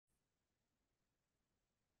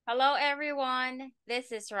Hello, everyone.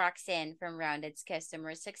 This is Roxanne from Rounded's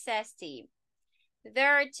Customer Success Team.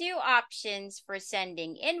 There are two options for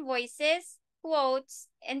sending invoices, quotes,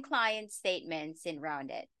 and client statements in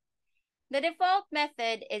Rounded. The default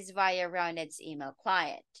method is via Rounded's email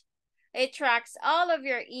client. It tracks all of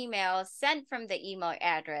your emails sent from the email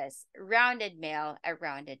address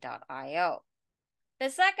roundedmail@rounded.io. The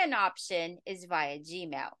second option is via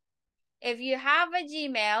Gmail. If you have a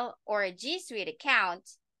Gmail or a Gsuite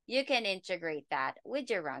account, you can integrate that with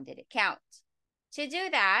your Rounded account. To do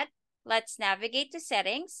that, let's navigate to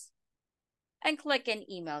Settings and click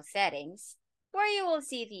in Email Settings, where you will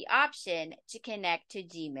see the option to connect to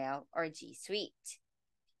Gmail or Gsuite.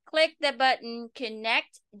 Click the button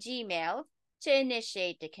Connect Gmail to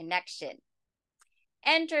initiate the connection.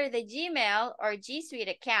 Enter the Gmail or Gsuite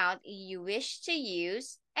account you wish to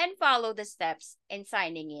use and follow the steps in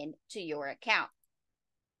signing in to your account.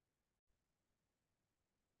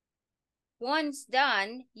 Once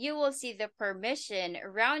done, you will see the permission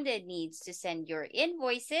Rounded needs to send your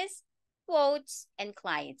invoices, quotes, and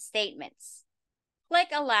client statements. Click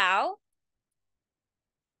Allow,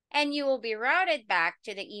 and you will be routed back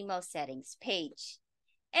to the email settings page.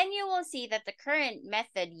 And you will see that the current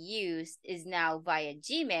method used is now via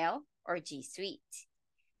Gmail or Gsuite.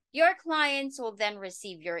 Your clients will then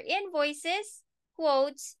receive your invoices,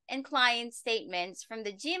 quotes, and client statements from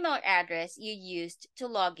the Gmail address you used to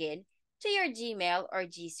log in to your Gmail or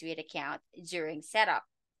Gsuite account during setup.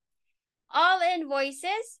 All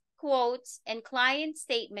invoices, quotes, and client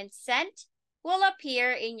statements sent will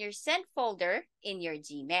appear in your sent folder in your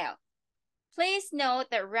Gmail. Please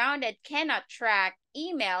note that Rounded cannot track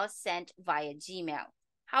emails sent via Gmail.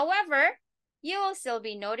 However, you will still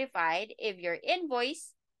be notified if your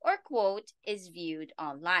invoice or quote is viewed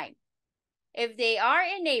online. If they are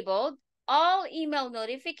enabled, all email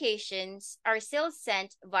notifications are still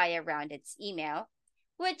sent via Rounded's email,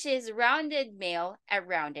 which is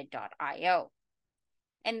roundedmail@rounded.io.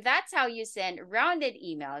 And that's how you send Rounded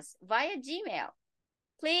emails via Gmail.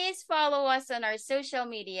 Please follow us on our social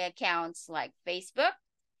media accounts like Facebook,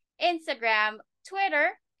 Instagram,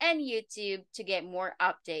 Twitter, and YouTube to get more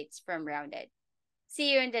updates from Rounded.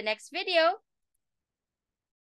 See you in the next video.